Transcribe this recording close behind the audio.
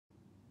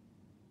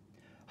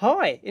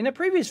Hi, in a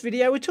previous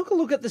video we took a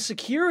look at the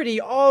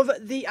security of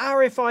the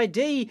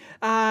RFID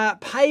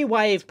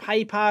PayWave,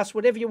 PayPass,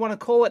 whatever you want to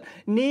call it,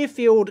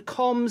 near-field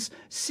comms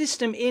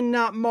system in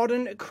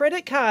modern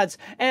credit cards,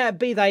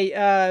 be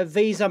they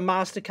Visa,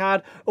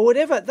 MasterCard or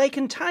whatever. They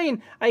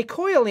contain a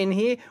coil in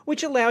here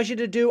which allows you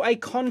to do a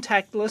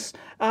contactless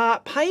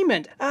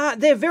payment.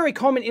 They're very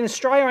common in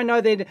Australia. I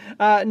know they're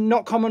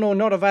not common or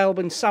not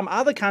available in some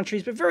other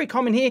countries, but very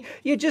common here.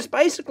 You just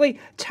basically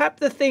tap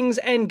the things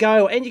and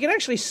go, and you can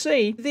actually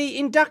see the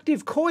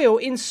inductive coil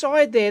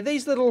inside there.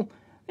 These little,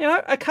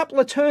 a couple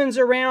of turns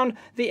around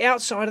the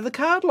outside of the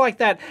card like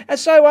that. And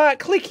so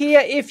click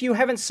here if you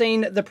haven't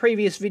seen the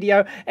previous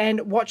video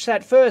and watch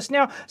that first.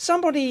 Now,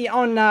 somebody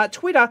on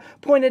Twitter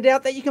pointed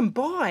out that you can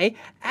buy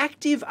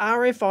active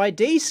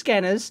RFID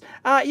scanners.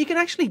 You can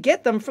actually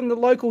get them from the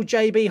local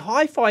JB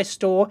Hi-Fi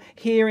store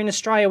here in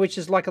Australia, which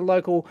is like a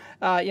local,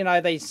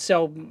 they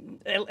sell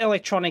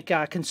electronic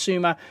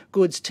consumer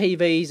goods,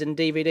 TVs and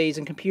DVDs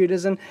and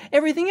computers and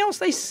everything else.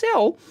 They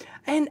sell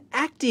an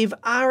active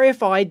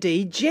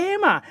RFID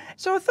jammer.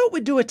 So I thought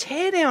we'd do a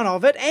teardown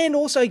of it and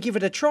also give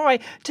it a try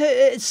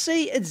to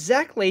see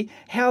exactly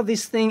how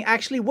this thing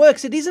actually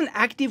works. It is an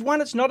active one,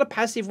 it's not a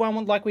passive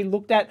one like we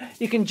looked at.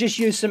 You can just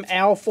use some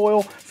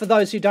alfoil. For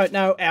those who don't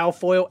know,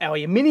 alfoil,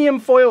 aluminium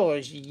foil, or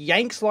as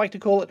Yanks like to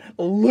call it,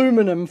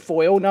 aluminum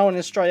foil. No one in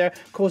Australia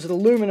calls it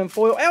aluminum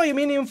foil.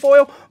 Aluminium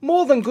foil,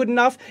 more than good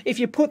enough. If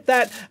you put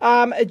that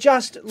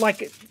just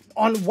like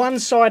on one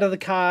side of the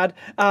card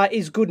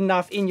is good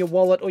enough in your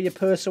wallet or your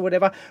purse or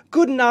whatever,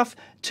 good enough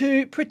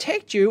to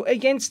protect you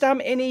against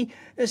any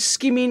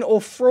skimming or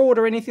fraud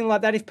or anything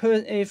like that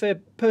if a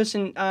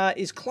person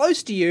is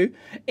close to you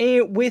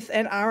with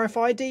an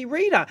RFID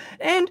reader.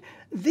 And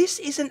this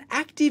is an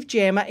active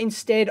jammer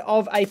instead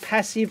of a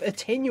passive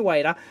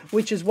attenuator,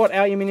 which is what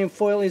aluminium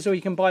foil is, or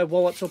you can buy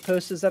wallets or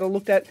purses that I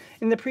looked at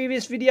in the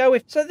previous video.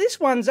 So this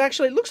one's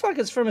actually, it looks like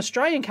it's from an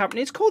Australian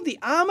company. It's called the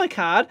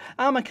ArmourCard,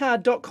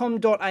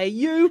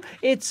 armourcard.com.au.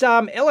 It's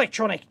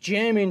electronic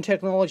jamming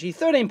technology,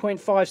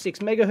 13.56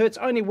 megahertz,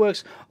 only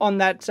works on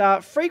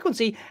that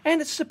frequency,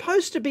 and it's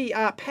supposed to be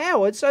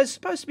powered, so it's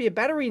supposed to be a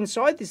battery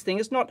inside this thing.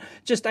 It's not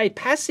just a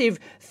passive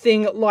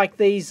thing like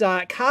these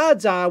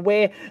cards are,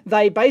 where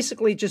they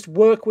basically just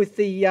work with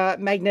the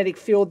magnetic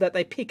field that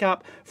they pick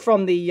up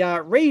from the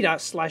reader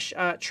slash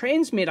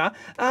transmitter.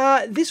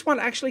 This one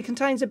actually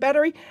contains a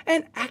battery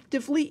and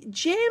actively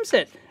jams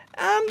it.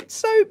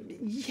 So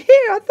yeah,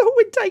 I thought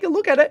we'd take a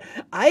look at it.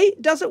 A,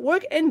 does it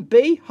work? And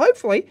B,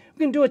 hopefully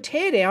we can do a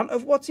teardown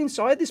of what's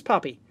inside this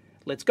puppy.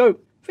 Let's go.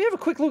 If we have a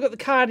quick look at the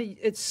card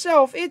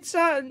itself,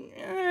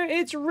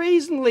 it's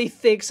reasonably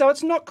thick, so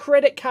it's not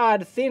credit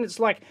card thin. It's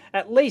like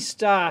at least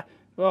 2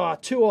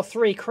 or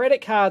 3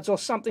 credit cards or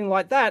something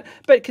like that.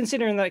 But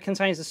considering that it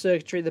contains the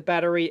circuitry, the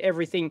battery,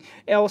 everything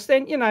else,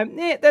 then,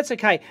 that's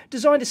okay.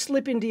 Designed to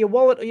slip into your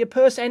wallet or your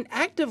purse and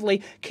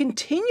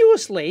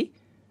continuously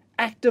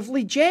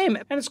jam.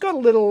 And it's got a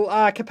little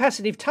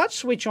capacitive touch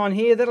switch on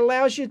here that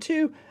allows you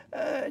to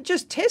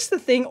just test the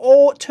thing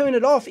or turn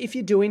it off if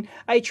you're doing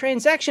a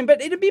transaction.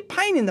 But it'd be a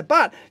pain in the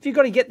butt if you've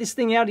got to get this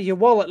thing out of your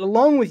wallet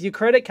along with your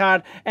credit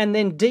card and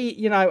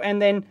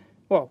then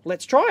well,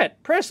 let's try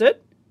it. Press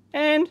it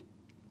and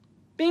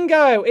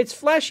bingo, it's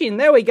flashing.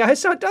 There we go.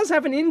 So it does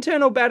have an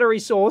internal battery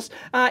source.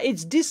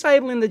 It's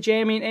disabling the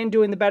jamming and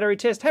doing the battery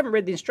test. Haven't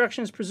read the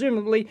instructions.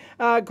 Presumably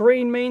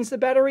green means the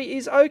battery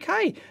is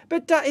okay.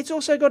 But it's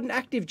also got an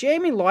active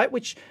jamming light,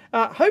 which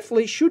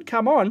hopefully should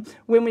come on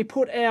when we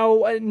put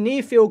our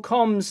near-field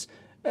comms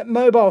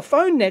mobile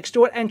phone next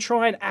to it and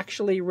try and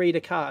actually read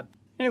a card.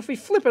 And if we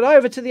flip it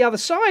over to the other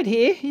side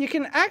here, you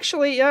can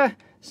actually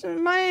so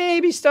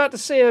maybe start to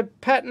see a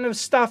pattern of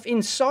stuff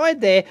inside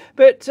there,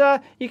 but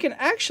you can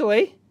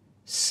actually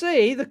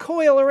see the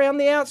coil around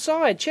the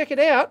outside. Check it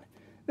out.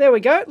 There we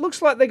go. It looks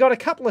like they got a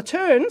couple of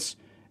turns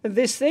of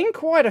this thing,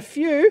 quite a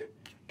few,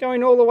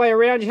 going all the way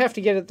around. You have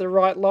to get it the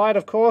right light,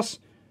 of course.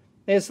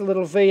 There's the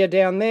little via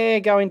down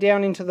there going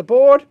down into the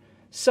board.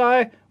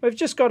 So we've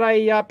just got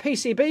a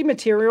PCB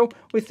material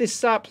with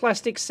this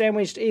plastic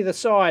sandwiched either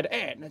side,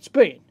 and it's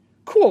been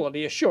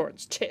quality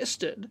assurance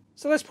tested.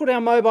 So let's put our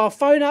mobile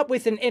phone up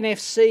with an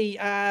NFC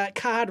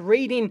card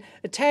reading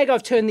tag.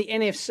 I've turned the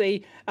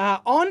NFC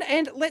on,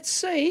 and let's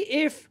see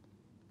if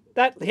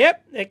that,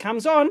 yep, it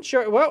comes on.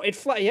 Sure, well,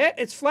 it's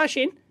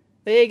flashing.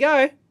 There you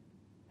go.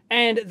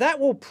 And that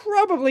will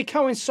probably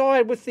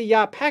coincide with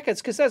the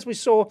packets, because as we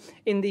saw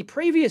in the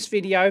previous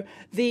video,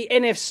 the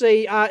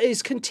NFC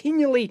is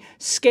continually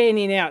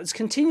scanning out. It's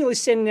continually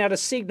sending out a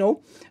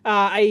signal,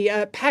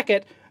 a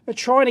packet,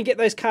 trying to get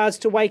those cards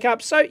to wake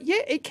up. So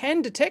yeah, it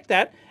can detect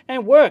that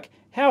and work.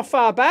 How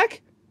far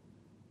back?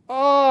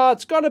 Oh,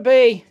 it's got to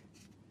be,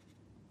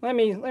 let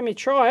me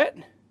try it.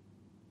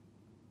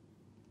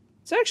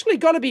 It's actually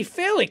got to be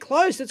fairly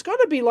close. It's got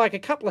to be like a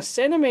couple of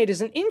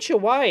centimeters, an inch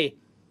away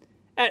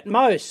at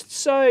most.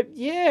 So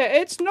yeah,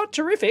 it's not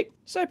terrific.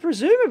 So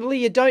presumably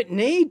you don't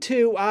need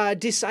to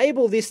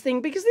disable this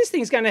thing, because this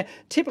thing's going to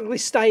typically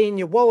stay in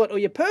your wallet or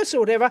your purse or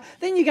whatever.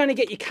 Then you're going to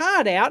get your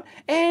card out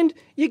and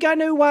you're going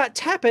to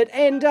tap it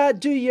and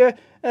do your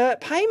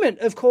payment,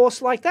 of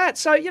course, like that.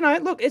 So, you know,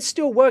 look, it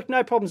still worked,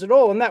 no problems at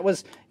all. And that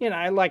was, you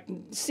know, like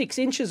 6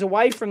 inches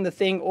away from the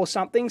thing or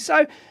something.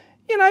 So,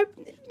 you know,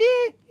 yeah,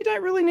 you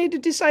don't really need to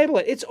disable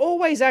it. It's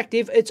always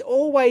active. It's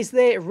always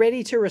there,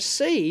 ready to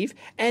receive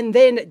and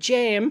then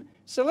jam.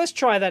 So let's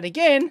try that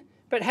again,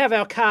 but have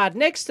our card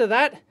next to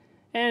that.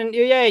 And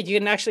yeah, you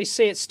can actually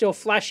see it still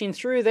flashing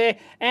through there,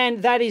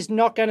 and that is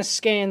not going to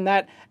scan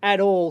that at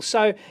all.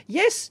 So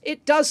yes,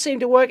 it does seem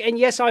to work, and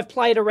yes, I've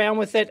played around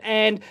with it,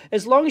 and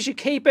as long as you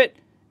keep it,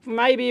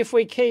 maybe if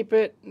we keep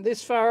it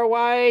this far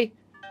away,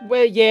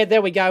 well, yeah,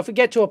 there we go. If we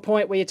get to a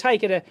point where you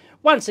take it,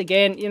 once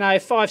again, you know,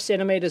 5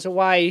 centimeters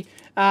away,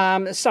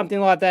 something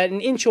like that, an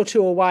inch or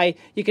two away,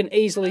 you can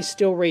easily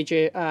still read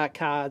your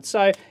card.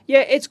 So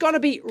yeah, it's got to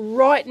be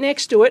right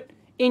next to it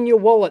in your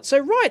wallet. So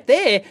right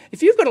there,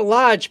 if you've got a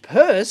large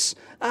purse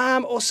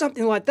or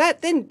something like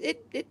that, then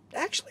it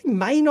actually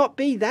may not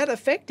be that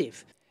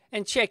effective.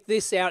 And check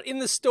this out. In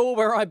the store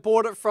where I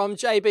bought it from,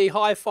 JB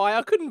Hi-Fi,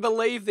 I couldn't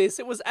believe this.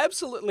 It was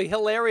absolutely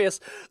hilarious.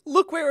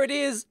 Look where it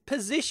is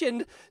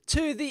positioned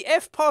to the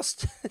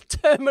FPOS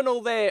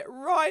terminal there,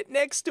 right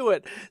next to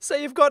it. So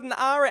you've got an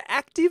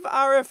active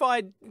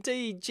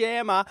RFID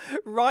jammer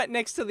right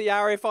next to the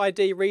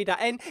RFID reader.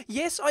 And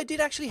yes, I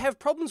did actually have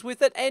problems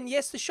with it. And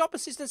yes, the shop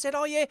assistant said,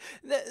 oh yeah,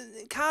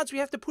 the cards, we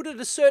have to put it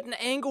at a certain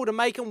angle to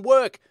make them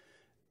work.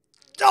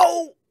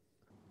 Oh!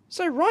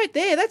 So right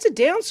there, that's a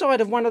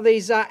downside of one of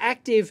these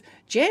active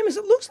jammers.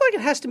 It looks like it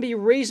has to be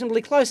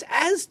reasonably close,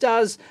 as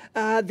does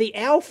the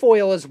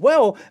alfoil as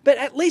well. But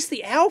at least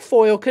the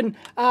alfoil can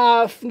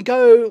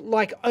go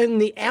like in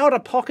the outer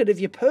pocket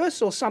of your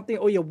purse or something,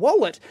 or your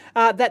wallet,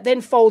 that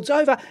then folds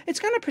over. It's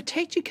going to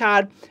protect your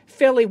card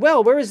fairly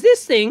well. Whereas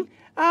this thing,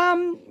 you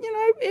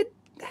know, it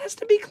has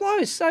to be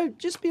close. So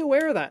just be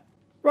aware of that.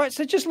 Right,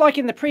 so just like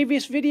in the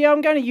previous video,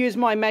 I'm going to use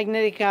my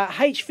magnetic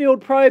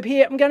H-field probe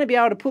here. I'm going to be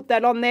able to put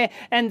that on there,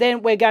 and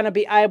then we're going to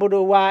be able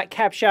to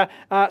capture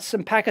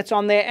some packets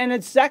on there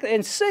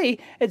and see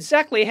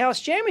exactly how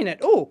it's jamming it.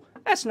 Oh,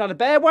 that's not a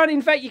bad one.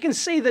 In fact, you can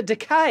see the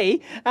decay.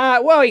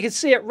 Well, you can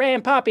see it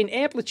ramp up in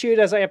amplitude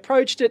as I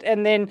approached it,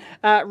 and then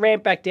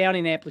ramp back down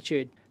in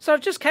amplitude. So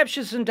I've just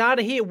captured some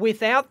data here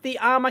without the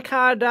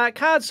ArmourCard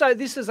card. So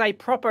this is a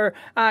proper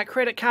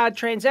credit card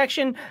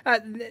transaction.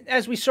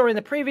 As we saw in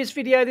the previous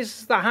video,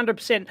 this is the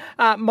 100%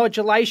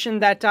 modulation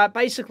that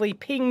basically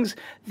pings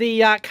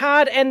the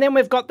card. And then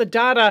we've got the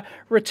data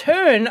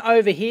return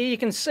over here. You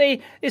can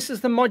see this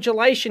is the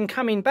modulation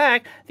coming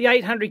back, the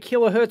 800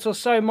 kilohertz or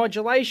so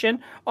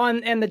modulation,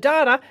 and the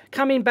data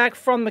coming back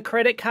from the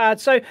credit card.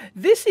 So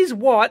this is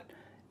what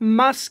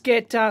must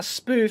get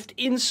spoofed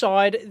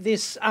inside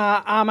this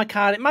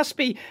ArmourCard. It must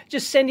be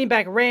just sending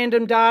back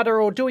random data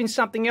or doing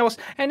something else.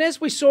 And as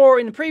we saw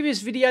in the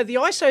previous video, the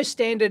ISO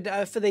standard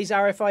for these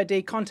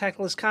RFID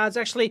contactless cards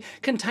actually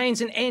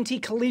contains an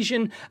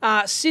anti-collision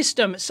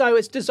system. So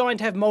it's designed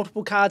to have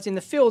multiple cards in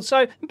the field.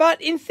 So, but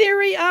in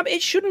theory,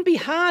 it shouldn't be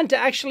hard to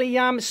actually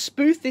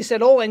spoof this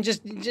at all and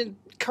just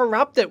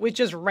corrupt it with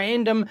just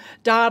random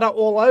data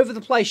all over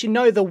the place. You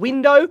know the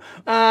window,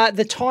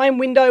 the time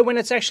window when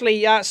it's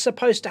actually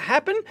supposed to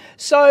happen.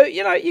 So,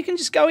 you know, you can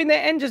just go in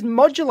there and just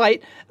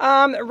modulate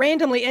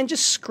randomly and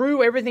just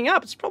screw everything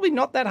up. It's probably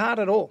not that hard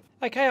at all.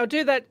 Okay, I'll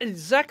do that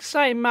exact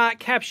same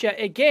capture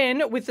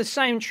again with the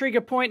same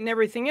trigger point and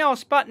everything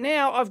else, but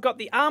now I've got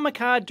the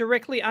ArmourCard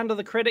directly under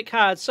the credit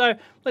card. So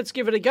let's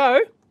give it a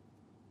go.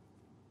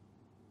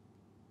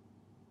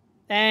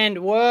 And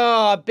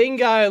whoa,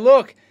 bingo,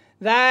 look.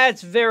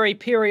 That's very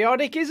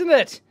periodic, isn't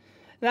it?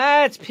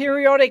 That's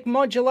periodic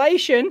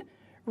modulation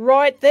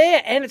right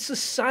there. And it's the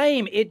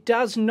same. It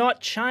does not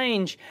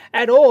change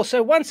at all.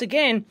 So once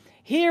again,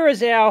 here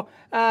is our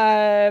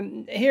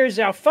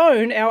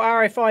phone,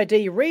 our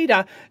RFID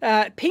reader,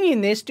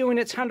 pinging this, doing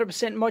its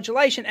 100%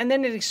 modulation, and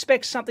then it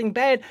expects something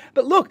bad.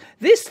 But look,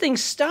 this thing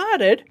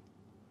started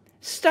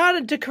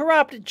to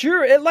corrupt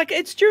during, like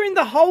it's during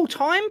the whole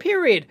time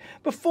period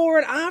before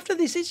and after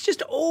this. It's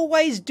just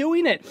always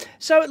doing it.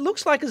 So it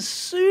looks like as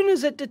soon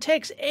as it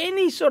detects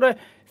any sort of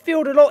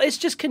field at all, it's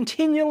just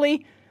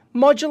continually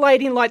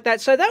modulating like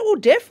that. So that will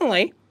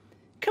definitely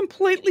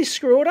completely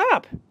screw it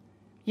up.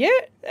 Yeah,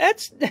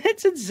 that's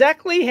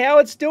exactly how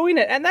it's doing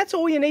it, and that's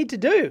all you need to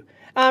do.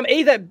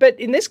 But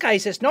in this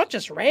case, it's not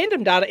just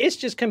random data. It's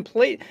just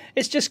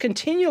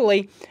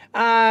continually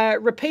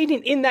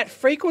repeating in that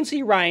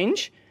frequency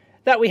range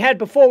that we had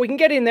before. We can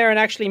get in there and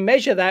actually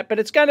measure that, but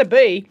it's going to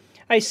be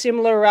a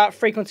similar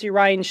frequency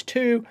range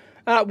to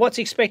what's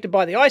expected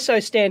by the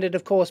ISO standard,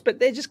 of course, but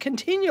they're just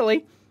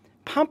continually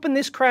pumping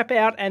this crap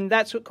out, and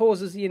that's what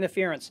causes the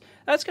interference.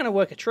 That's going to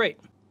work a treat.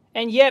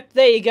 And yep,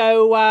 there you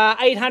go,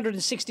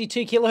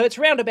 862 kilohertz,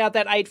 round about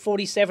that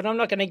 847. I'm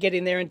not going to get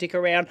in there and dick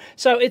around.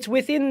 So it's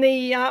within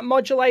the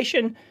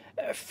modulation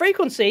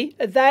frequency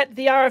that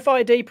the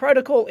RFID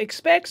protocol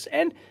expects,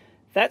 and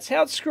that's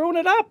how it's screwing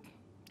it up.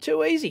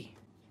 Too easy.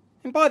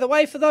 And by the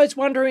way, for those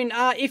wondering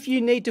if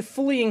you need to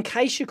fully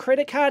encase your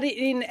credit card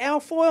in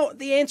alfoil,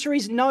 the answer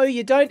is no,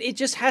 you don't. It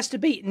just has to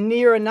be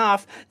near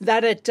enough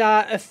that it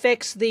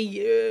affects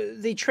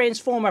the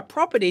transformer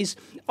properties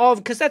of,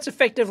 because that's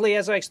effectively,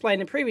 as I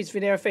explained in the previous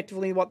video,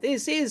 effectively what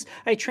this is,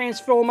 a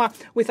transformer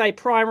with a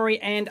primary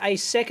and a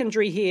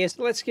secondary here.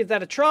 So let's give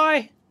that a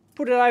try.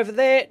 Put it over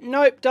there.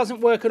 Nope, doesn't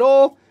work at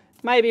all.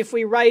 Maybe if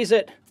we raise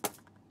it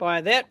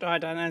by that, I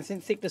don't know the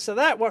thickness of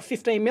that, what,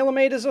 15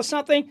 millimeters or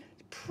something?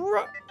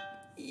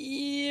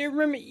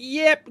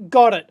 Yep,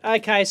 got it.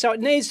 Okay, so it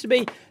needs to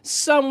be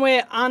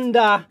somewhere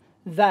under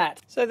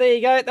that. So there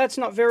you go. That's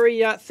not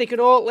very thick at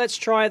all. Let's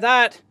try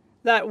that.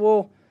 That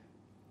will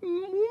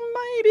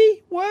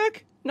maybe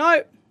work.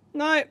 No.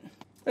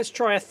 Let's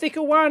try a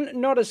thicker one.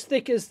 Not as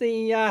thick as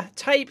the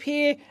tape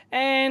here.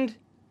 And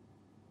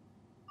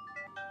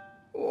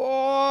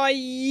oh,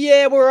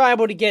 yeah, we're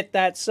able to get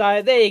that.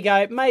 So there you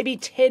go. Maybe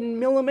 10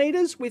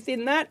 millimeters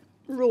within that.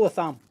 Rule of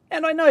thumb.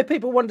 And I know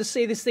people wanted to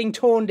see this thing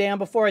torn down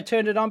before I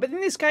turned it on, but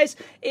in this case,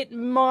 it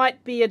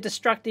might be a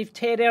destructive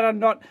teardown. I'm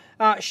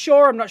not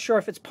sure. I'm not sure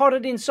if it's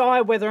potted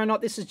inside, whether or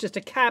not this is just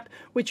a cap,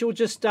 which will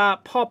just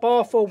pop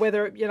off, or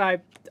whether, you know,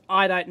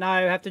 I don't know,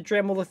 I have to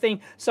Dremel the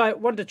thing. So I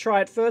wanted to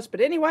try it first, but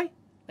anyway,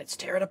 let's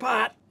tear it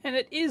apart. And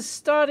it is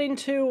starting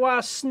to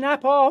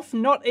snap off,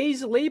 not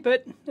easily,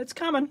 but it's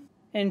coming.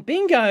 And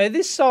bingo,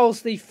 this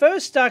solves the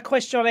first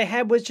question I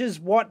had, which is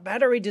what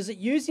battery does it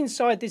use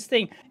inside this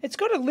thing? It's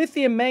got a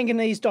lithium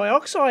manganese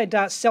dioxide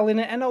cell in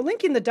it, and I'll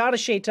link in the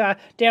datasheet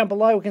down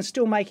below. We can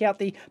still make out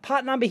the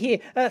part number here.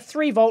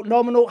 3 volt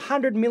nominal,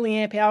 100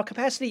 milliamp hour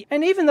capacity.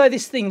 And even though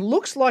this thing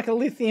looks like a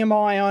lithium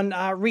ion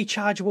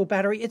rechargeable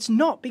battery, it's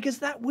not, because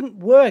that wouldn't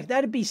work.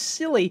 That'd be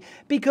silly,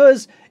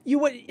 because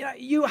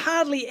you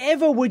hardly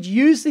ever would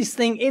use this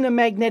thing in a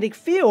magnetic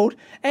field,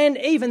 and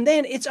even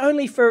then it's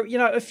only for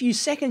a few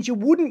seconds.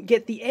 You wouldn't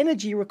get the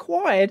energy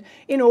required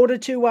in order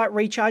to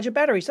recharge a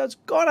battery. So it's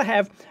got to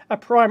have a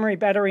primary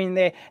battery in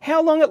there.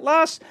 How long it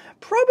lasts?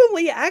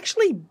 Probably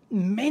actually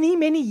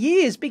many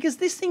years, because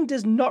this thing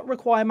does not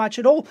require much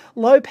at all.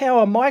 Low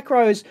power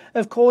micros,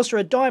 of course, are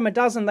a dime a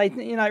dozen. They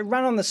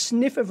run on the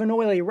sniff of an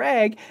oily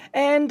rag,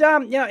 and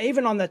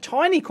even on the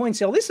tiny coin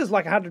cell, this is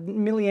like 100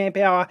 milliamp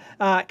hour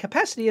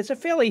capacity. It's a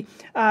fairly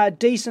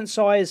decent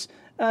size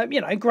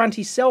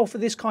grunty cell for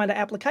this kind of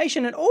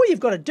application, and all you've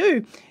got to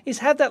do is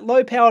have that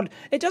low-powered,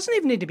 it doesn't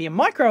even need to be a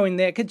micro in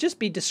there, it could just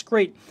be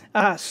discrete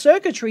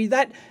circuitry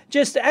that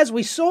just, as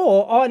we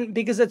saw on,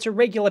 because it's a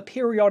regular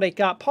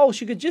periodic pulse,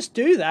 you could just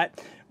do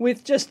that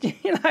with just,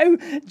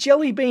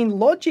 jelly bean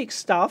logic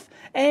stuff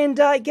and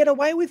get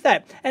away with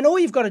that. And all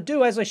you've got to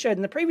do, as I showed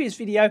in the previous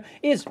video,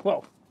 is,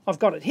 well, I've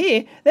got it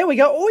here. There we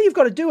go. All you've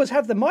got to do is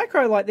have the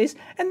micro like this,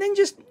 and then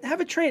just have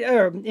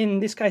a in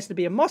this case to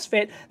be a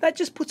MOSFET, that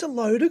just puts a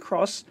load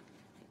across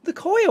the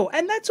coil.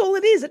 And that's all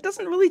it is. It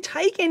doesn't really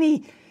take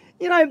any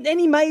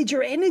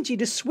major energy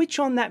to switch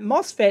on that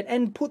MOSFET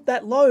and put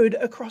that load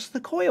across the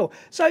coil.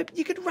 So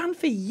you could run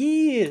for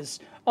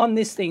years on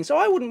this thing. So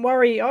I wouldn't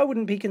worry, I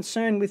wouldn't be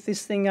concerned with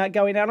this thing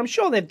going out. I'm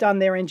sure they've done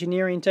their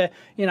engineering to,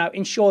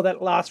 ensure that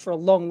it lasts for a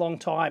long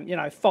time,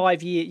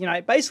 5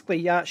 year,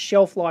 basically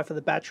shelf life of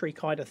the battery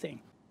kind of thing.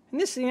 And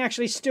this thing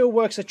actually still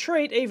works a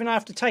treat, even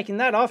after taking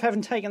that off.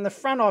 Haven't taken the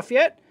front off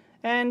yet.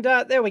 And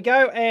there we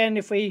go. And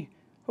if we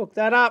hook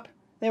that up,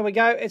 there we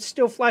go. It's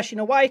still flashing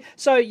away.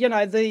 So,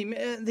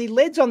 the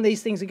LEDs on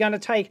these things are going to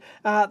take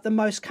the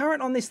most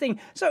current on this thing.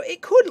 So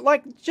it could,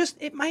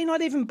 it may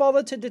not even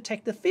bother to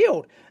detect the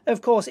field.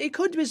 Of course, it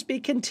could just be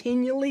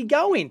continually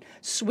going,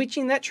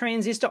 switching that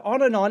transistor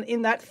on and on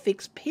in that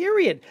fixed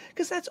period,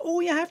 because that's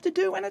all you have to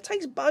do. And it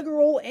takes bugger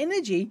all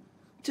energy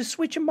to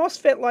switch a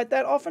MOSFET like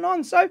that off and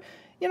on. So,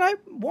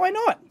 why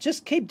not?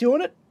 Just keep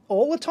doing it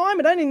all the time.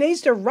 It only needs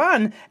to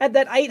run at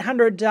that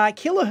 800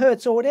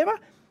 kilohertz or whatever.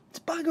 It's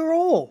bugger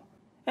all.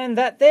 And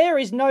that there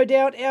is no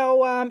doubt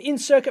our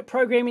in-circuit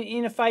programming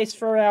interface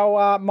for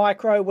our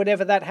micro,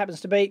 whatever that happens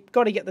to be.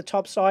 Got to get the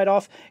top side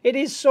off. It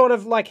is sort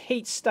of like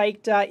heat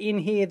staked in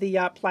here, the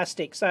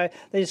plastic. So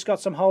they just got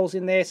some holes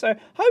in there. So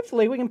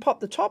hopefully we can pop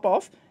the top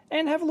off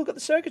and have a look at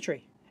the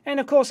circuitry. And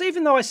of course,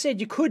 even though I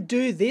said you could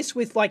do this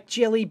with like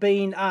jelly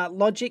bean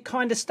logic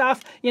kind of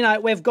stuff,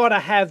 we've got to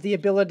have the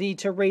ability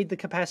to read the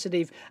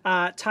capacitive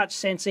touch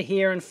sensor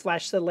here and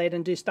flash the LED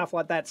and do stuff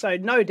like that. So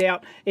no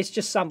doubt it's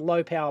just some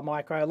low power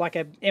micro, like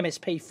a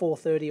MSP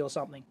 430 or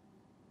something.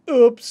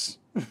 Oops.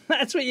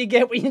 That's what you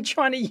get when you're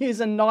trying to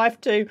use a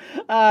knife to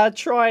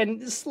try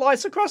and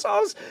slice across. I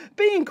was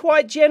being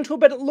quite gentle,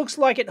 but it looks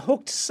like it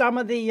hooked some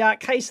of the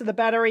case of the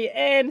battery.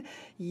 And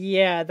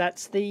yeah,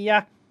 that's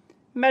the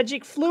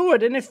magic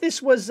fluid. And if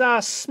this was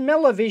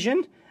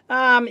smell-o-vision,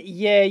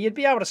 yeah, you'd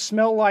be able to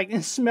smell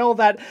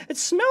that. It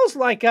smells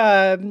like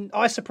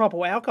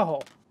isopropyl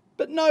alcohol.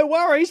 But no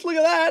worries, look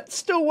at that.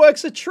 Still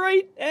works a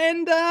treat.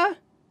 And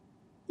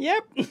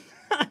yep,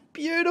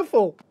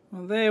 beautiful.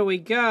 Well, there we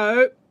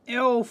go.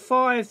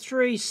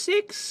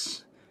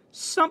 L536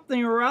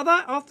 something or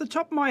other. Off the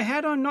top of my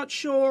head, I'm not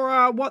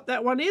sure what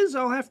that one is.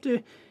 I'll have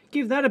to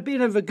give that a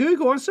bit of a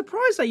Google. I'm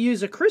surprised they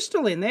use a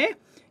crystal in there.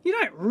 you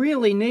don't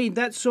really need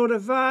that sort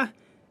of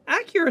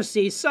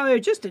accuracy. So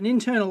just an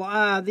internal,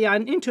 the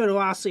internal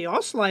RC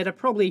oscillator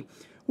probably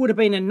would have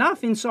been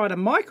enough inside a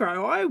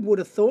micro, I would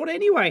have thought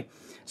anyway.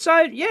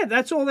 So yeah,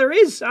 that's all there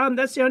is.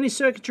 That's the only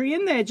circuitry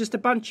in there, just a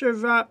bunch of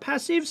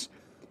passives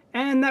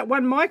and that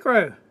one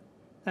micro.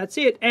 That's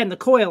it, and the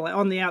coil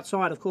on the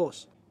outside, of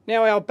course.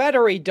 Now, our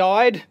battery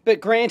died, but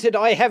granted,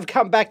 I have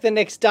come back the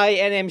next day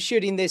and am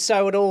shooting this,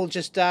 so it all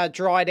just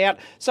dried out.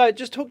 So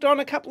just hooked on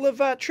a couple of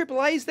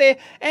AAAs there,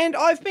 and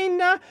I've been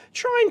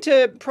trying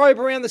to probe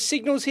around the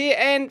signals here,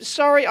 and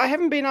sorry, I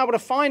haven't been able to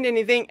find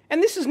anything.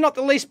 And this is not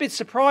the least bit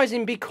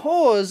surprising,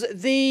 because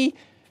the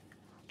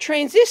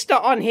transistor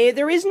on here,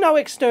 there is no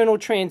external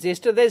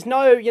transistor. There's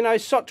no,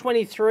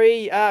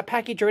 SOT23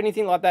 package or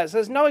anything like that. So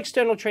there's no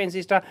external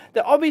transistor.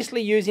 They're obviously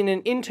using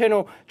an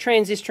internal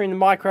transistor in the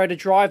micro to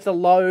drive the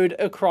load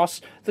across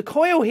the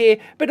coil here.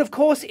 But of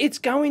course, it's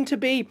going to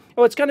be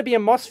a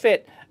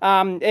MOSFET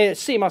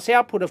CMOS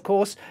output, of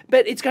course,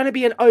 but it's going to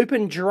be an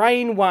open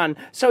drain one.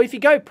 So if you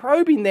go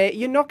probing there,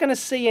 you're not going to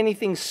see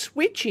anything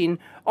switching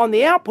on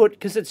the output,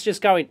 because it's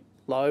just going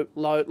low,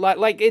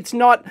 like it's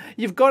not,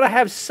 you've got to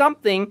have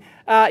something,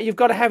 you've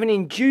got to have an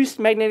induced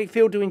magnetic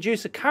field to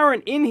induce a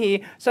current in here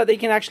so that you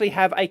can actually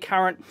have a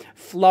current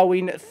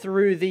flowing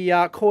through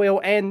the coil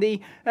and the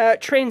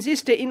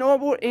transistor in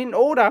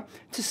order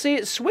to see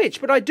it switch.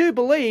 But I do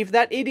believe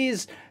that it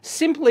is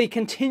simply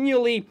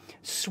continually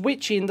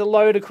switching the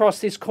load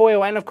across this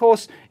coil, and of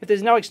course, if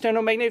there's no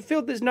external magnetic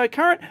field, there's no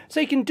current, so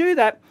you can do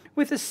that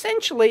with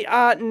essentially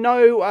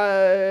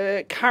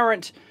no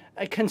current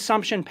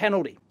consumption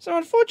penalty. So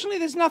unfortunately,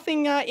 there's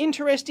nothing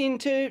interesting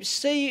to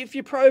see if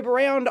you probe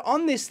around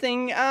on this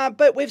thing,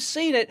 but we've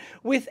seen it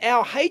with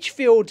our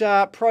H-field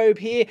probe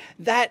here,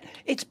 that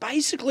it's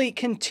basically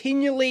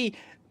continually,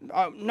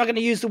 I'm not going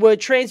to use the word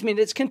transmit,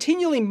 it's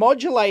continually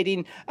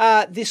modulating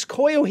this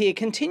coil here,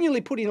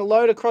 continually putting a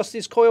load across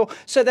this coil,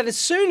 so that as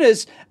soon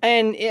as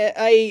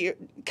a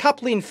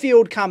coupling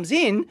field comes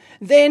in,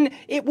 then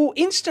it will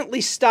instantly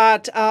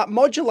start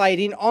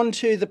modulating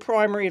onto the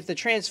primary of the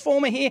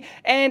transformer here,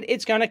 and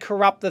it's going to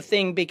corrupt the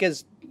thing,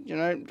 because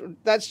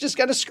that's just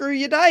going to screw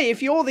your day.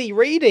 If you're the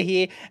reader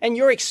here and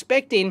you're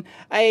expecting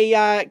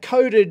a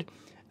coded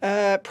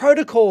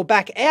protocol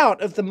back out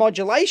of the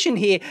modulation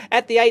here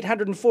at the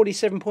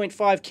 847.5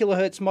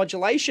 kilohertz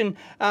modulation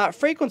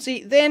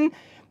frequency, then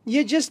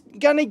you're just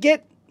going to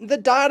get, the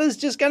data's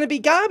just going to be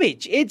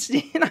garbage. It's,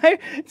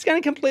 it's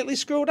going to completely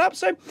screw it up.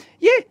 So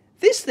yeah,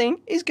 this thing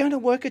is going to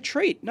work a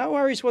treat. No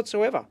worries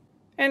whatsoever.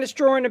 And it's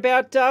drawing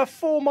about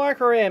 4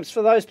 microamps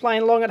for those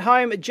playing along at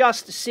home,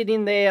 just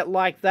sitting there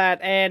like that.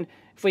 And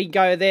if we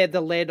go there,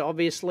 the lead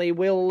obviously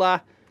will,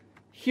 the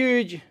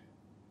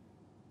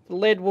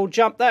lead will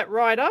jump that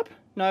right up,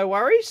 no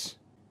worries.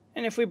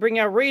 And if we bring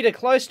our reader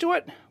close to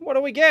it, what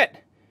do we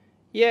get?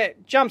 Yeah,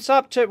 it jumps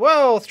up to,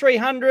 whoa,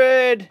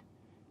 300.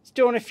 It's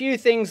doing a few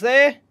things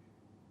there.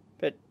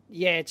 But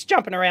yeah, it's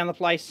jumping around the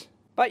place.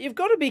 But you've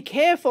got to be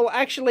careful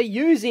actually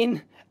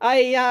using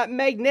a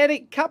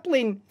magnetic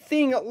coupling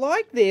thing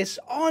like this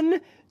on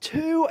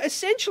to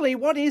essentially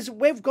what is,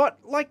 we've got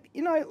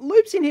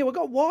loops in here, we've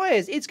got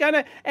wires. It's going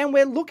to, and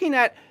we're looking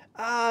at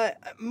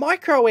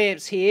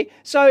microamps here,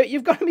 so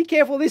you've got to be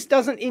careful this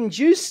doesn't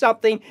induce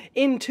something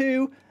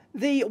into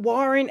the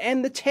wiring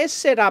and the test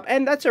setup,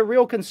 and that's a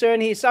real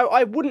concern here. So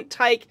I wouldn't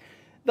take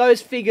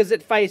those figures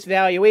at face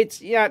value. It's,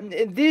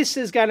 this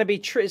is going to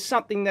be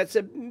something that's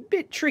a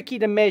bit tricky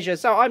to measure,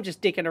 so I'm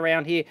just dicking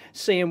around here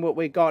seeing what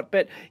we got.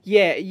 But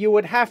yeah, you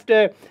would have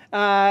to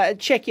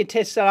check your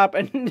test setup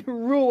and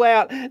rule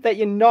out that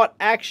you're not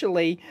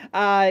actually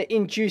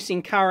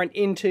inducing current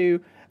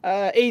into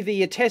either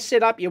your test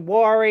setup, your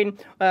wiring,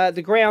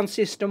 the ground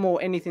system,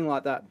 or anything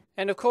like that.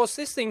 And of course,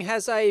 this thing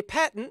has a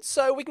patent,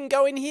 so we can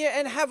go in here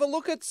and have a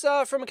look. It's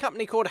from a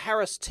company called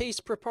Harris Tees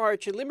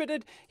Proprietary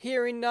Limited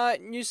here in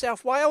New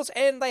South Wales,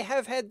 and they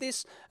have had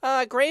this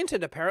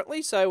granted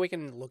apparently, so we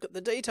can look at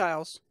the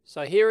details.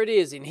 So here it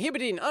is,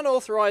 inhibiting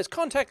unauthorized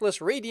contactless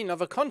reading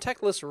of a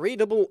contactless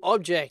readable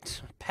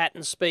object.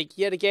 Patent speak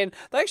yet again.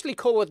 They actually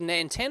call it an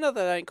antenna,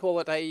 they don't call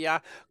it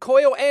a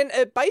coil, and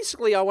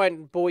basically, I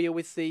won't bore you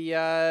with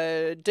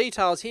the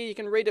details here, you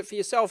can read it for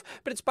yourself,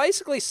 but it's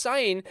basically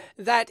saying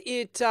that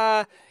it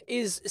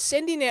is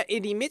sending out,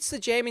 it emits the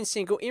jamming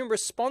signal in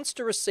response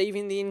to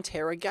receiving the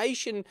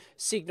interrogation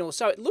signal.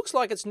 So it looks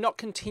like it's not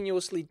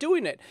continuously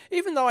doing it,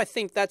 even though I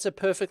think that's a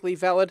perfectly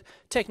valid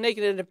technique,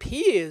 and it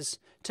appears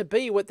to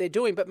be what they're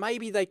doing, but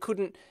maybe they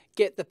couldn't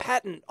get the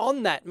patent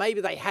on that.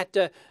 Maybe they had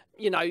to,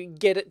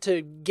 get it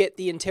to get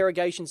the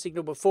interrogation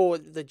signal before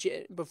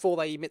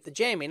they emit the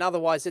jamming.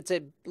 Otherwise, it's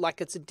a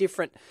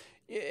different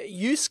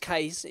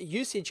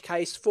usage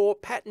case for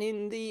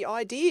patenting the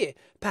idea,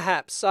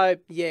 perhaps. So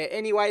yeah,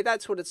 anyway,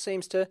 that's what it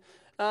seems to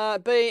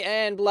be,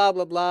 and blah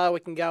blah blah. We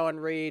can go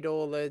and read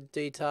all the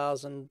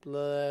details, and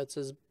blah, it's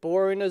as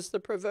boring as the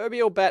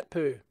proverbial bat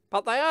poo.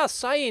 But they are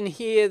saying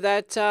here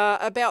that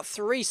about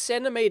 3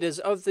 centimeters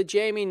of the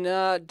jamming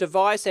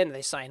device, and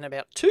they're saying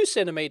about 2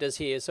 centimeters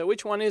here. So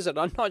which one is it?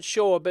 I'm not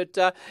sure. But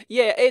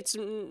yeah,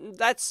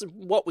 that's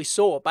what we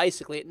saw,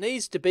 basically. It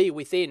needs to be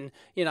within,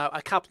 you know,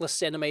 a couple of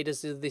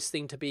centimeters of this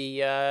thing to be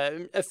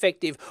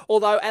effective.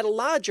 Although at a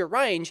larger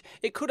range,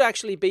 it could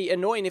actually be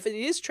annoying if it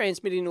is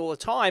transmitting all the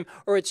time,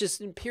 or it's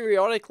just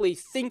periodically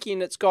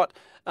thinking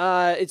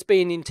it's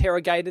being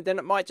interrogated, then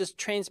it might just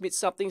transmit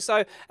something.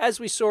 So as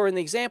we saw in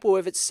the example,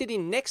 if it's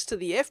sitting next to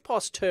the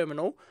FPOS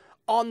terminal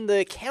on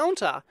the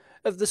counter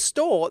of the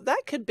store,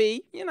 that could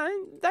be, you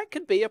know, that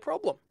could be a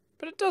problem.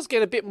 But it does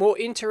get a bit more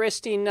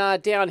interesting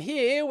down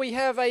here. We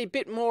have a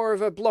bit more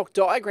of a block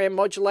diagram,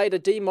 modulator,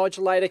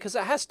 demodulator, because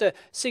it has to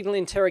signal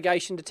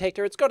interrogation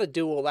detector. It's got to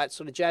do all that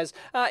sort of jazz.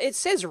 It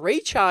says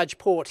recharge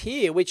port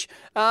here, which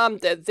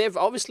they've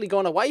obviously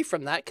gone away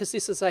from that because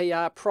this is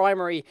a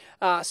primary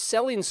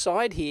cell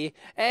inside here.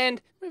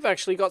 And we've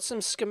actually got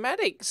some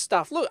schematic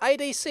stuff. Look,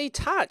 ADC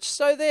touch.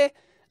 So they're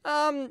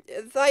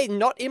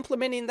not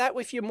implementing that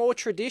with your more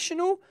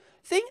traditional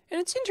thing. And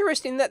it's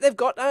interesting that they've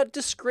got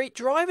discrete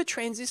driver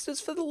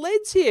transistors for the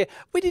LEDs here.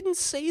 We didn't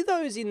see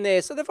those in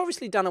there, so they've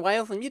obviously done away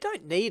with them. You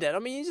don't need it. I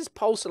mean, you just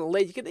pulse in a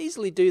LED. You can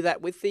easily do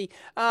that with the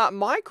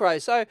micro.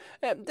 So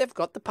they've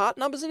got the part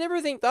numbers and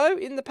everything, though,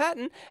 in the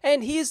pattern.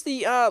 And here's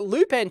the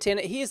loop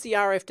antenna. Here's the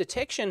RF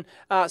detection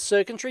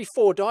circuitry.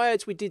 4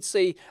 diodes. We did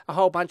see a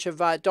whole bunch of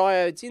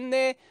diodes in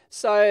there.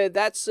 So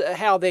that's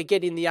how they're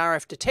getting the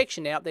RF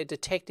detection out. They're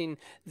detecting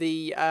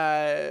the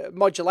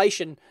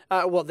modulation.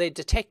 Well, they're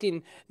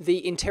detecting the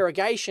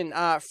interrogation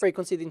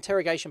frequency, the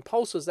interrogation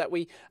pulses that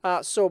we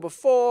saw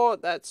before.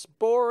 That's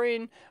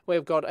boring.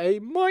 We've got a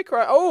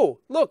micro. Oh,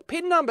 look,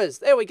 pin numbers.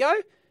 There we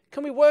go.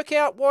 Can we work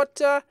out what,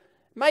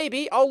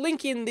 maybe, I'll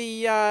link in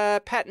the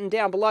pattern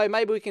down below.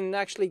 Maybe we can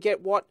actually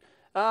get what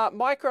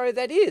micro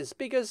that is,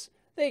 because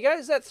there you go.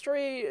 Is that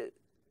 3?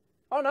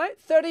 Oh no,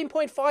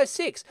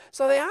 13.56.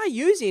 So they are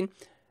using,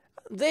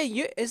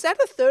 is that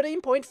a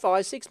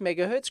 13.56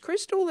 megahertz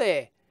crystal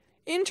there?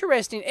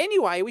 Interesting.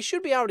 Anyway, we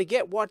should be able to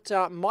get what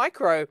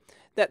micro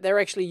that they're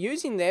actually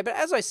using there. But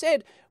as I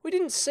said, we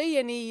didn't see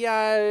any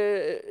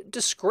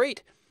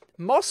discrete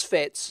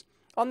MOSFETs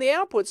on the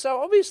output.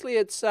 So obviously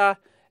it's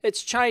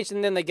changed,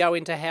 and then they go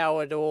into how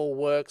it all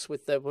works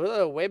with the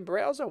web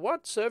browser.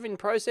 What? Serving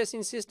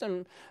processing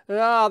system?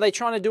 Are they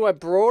trying to do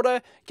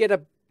get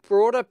a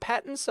broader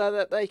pattern so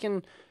that they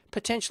can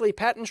potentially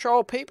pattern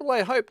troll people?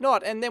 I hope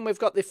not. And then we've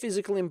got the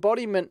physical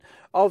embodiment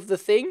of the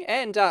thing,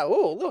 and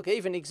oh look,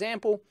 even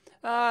example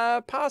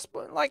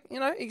passport, like, you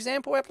know,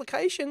 example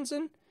applications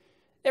and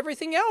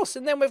everything else.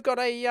 And then we've got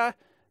a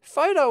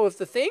photo of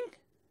the thing,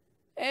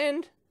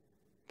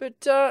 but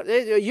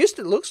it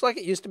looks like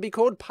it used to be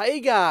called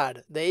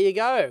PayGuard. There you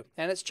go.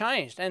 And it's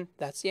changed. And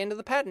that's the end of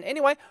the pattern.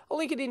 Anyway, I'll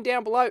link it in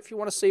down below if you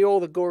want to see all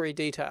the gory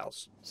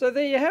details. So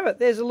there you have it.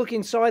 There's a look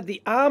inside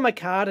the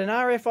ArmourCard, an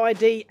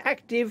RFID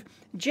active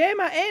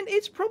jammer, and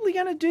it's probably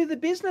going to do the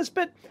business.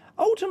 But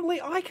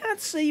ultimately, I can't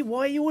see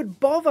why you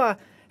would bother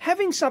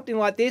having something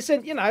like this.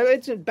 And, you know,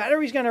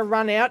 battery's going to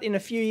run out in a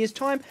few years'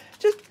 time.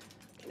 Just,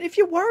 if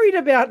you're worried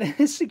about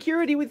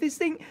security with this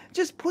thing,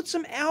 just put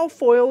some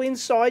alfoil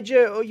inside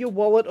your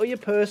wallet or your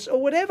purse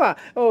or whatever,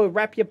 or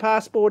wrap your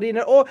passport in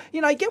it, or, you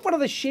know, get one of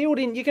the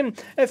shield-in. You can,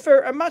 for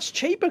a much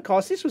cheaper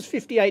cost, this was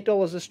 $58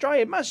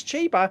 Australian, much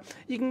cheaper,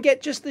 you can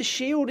get just the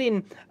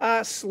shield-in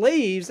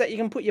sleeves that you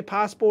can put your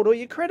passport or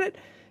your credit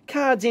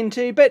cards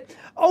into. But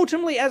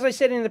ultimately, as I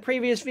said in the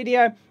previous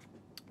video,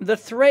 the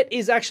threat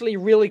is actually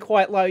really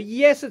quite low.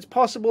 Yes, it's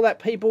possible that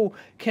people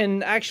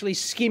can actually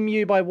skim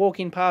you by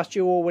walking past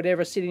you or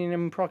whatever, sitting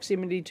in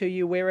proximity to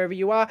you wherever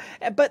you are,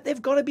 but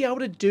they've got to be able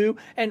to do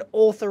an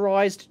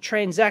authorized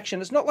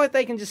transaction. It's not like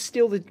they can just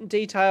steal the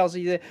details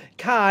of your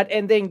card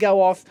and then go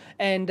off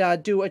and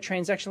do a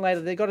transaction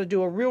later. They've got to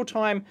do a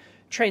real-time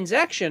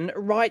transaction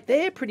right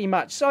there pretty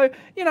much. So,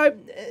 you know,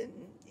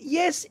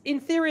 yes, in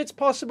theory it's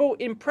possible.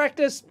 In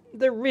practice,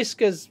 the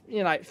risk is,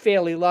 you know,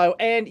 fairly low,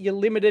 and you're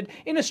limited.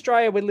 In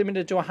Australia, we're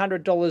limited to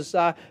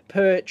 $100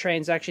 per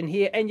transaction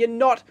here, and you're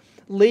not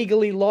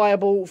legally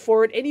liable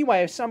for it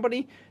anyway if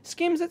somebody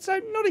skims it.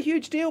 So not a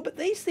huge deal. But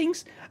these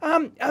things,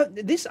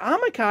 this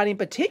ArmourCard in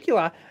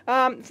particular,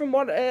 from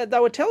what they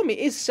were telling me,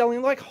 is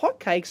selling like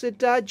hotcakes at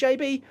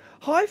JB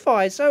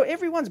Hi-Fi. So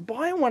everyone's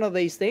buying one of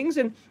these things,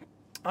 and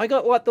I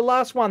got like the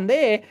last one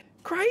there.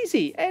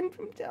 Crazy. And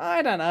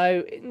I don't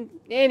know.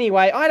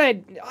 Anyway,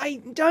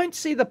 I don't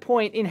see the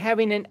point in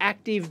having an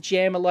active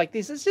jammer like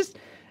this. It's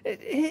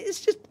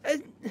just a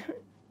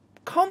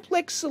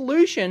complex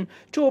solution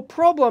to a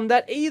problem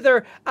that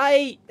either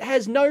A,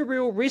 has no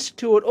real risk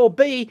to it, or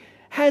B,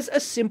 has a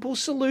simple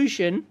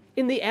solution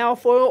in the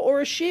alfoil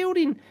or a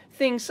shielding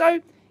thing. So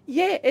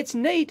yeah, it's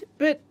neat,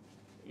 but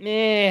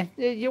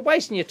you're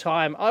wasting your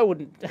time. I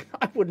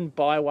wouldn't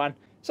buy one.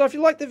 So if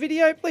you liked the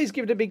video, please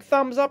give it a big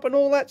thumbs up and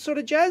all that sort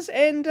of jazz.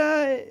 And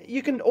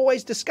you can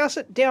always discuss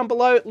it down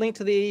below. Link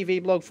to the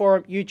EEVblog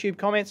forum, YouTube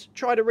comments.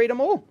 Try to read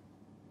them all.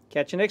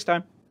 Catch you next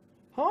time.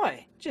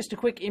 Hi, just a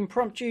quick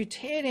impromptu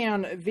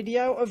teardown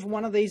video of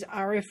one of these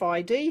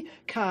RFID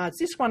cards.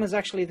 This one is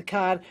actually the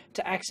card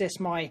to access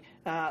my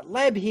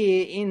lab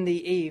here in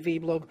the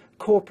EEVblog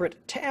corporate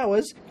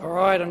towers.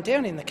 Alright, I'm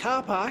down in the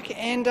car park,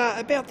 and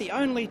about the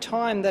only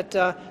time that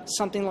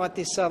something like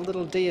this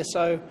little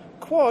DSO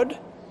quad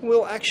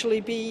will actually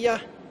be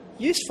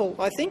useful,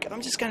 I think.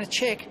 I'm just going to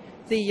check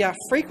the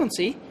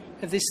frequency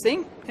of this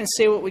thing and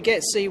see what we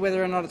get, see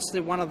whether or not it's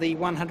one of the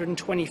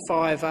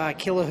 125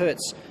 kilohertz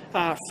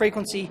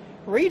frequency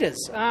readers,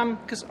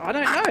 because I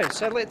don't know.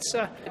 So let's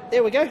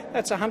there we go,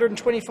 that's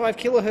 125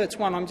 kilohertz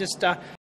one. I'm just